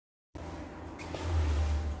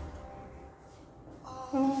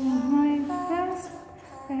Oh my best,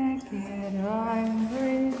 I get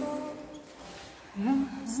angry.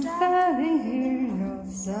 I'm standing here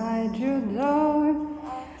outside your door.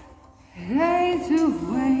 I hate to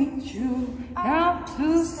wait you out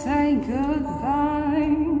to say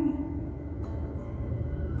goodbye,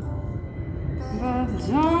 but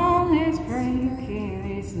dawn is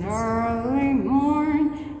breaking, it's early morn.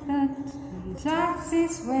 That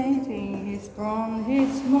taxi's waiting, it's from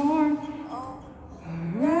his morn.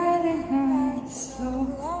 Already night, so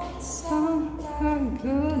lonesome, a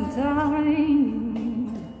good dying.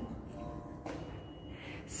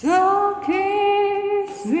 So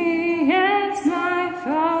kiss me as my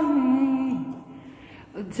family.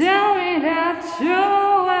 Tell me that you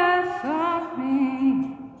are for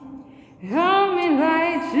me. Hold me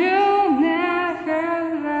like you never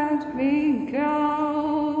let me go.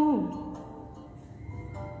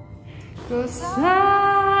 'Cause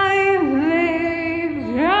I believe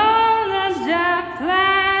on a jet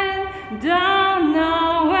plane. Don't know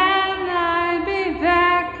when I'll be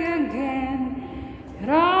back again.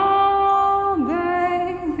 Oh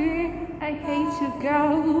baby, I hate to go.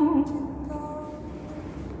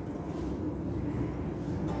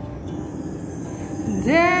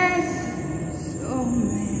 There's so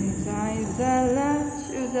many times I let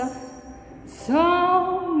you down. So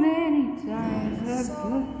many times I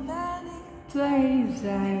put plays I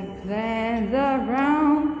planned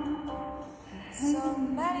around. So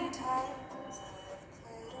many times I've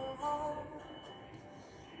played around.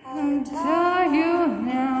 I'll tell you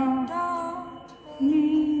now,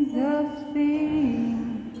 need a thing.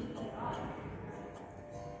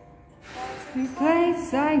 Every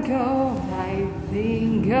place I go, I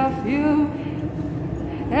think of you.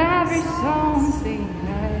 Every song sing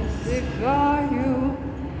I sing for you.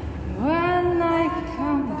 When I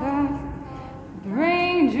come back,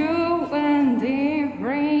 bring you and the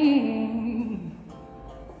rain.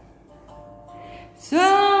 So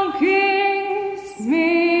kiss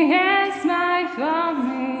me as my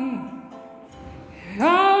family.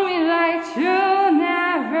 Hold me like you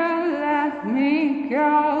never let me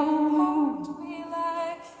go. Hold me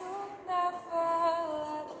like you never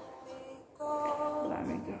let me go. Let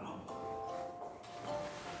me go.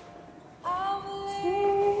 I'll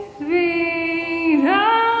Leaving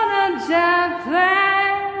on a jet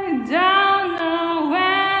plane. Don't know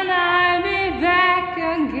when I'll be back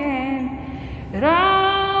again.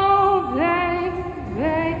 Oh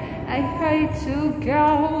baby, I hate to go.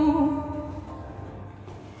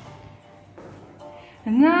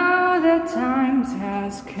 Now the time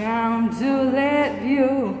has come to let you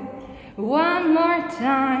one more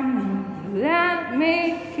time. Let me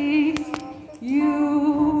kiss you.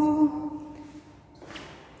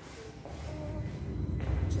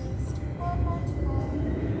 just one more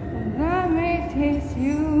time. Let me kiss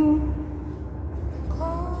you.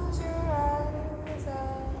 Close your eyes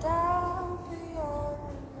and I'll be on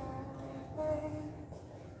my way.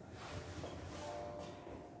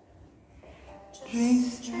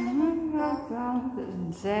 Dream about the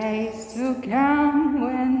days to come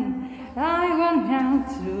when I won't have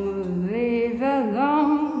to live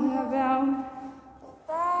alone. About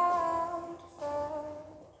the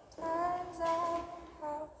times I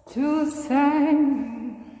have to say.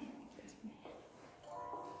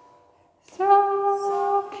 So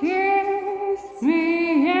kiss me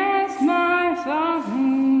as my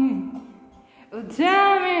family.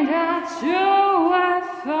 Tell me that you are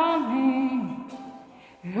for me.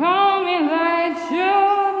 Hold me like you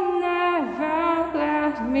never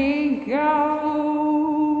let me go.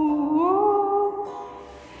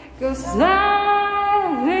 'Cause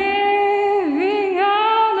I'm living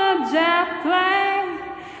on a jet plane.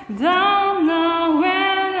 Don't know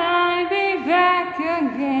when I'll be back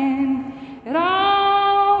again.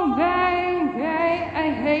 Oh baby, I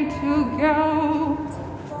hate to go.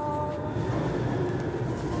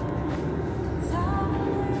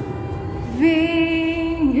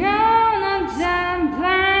 Being on a jet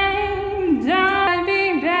plane, don't be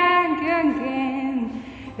back again.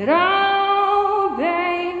 Oh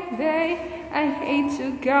baby, I hate to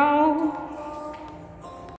go.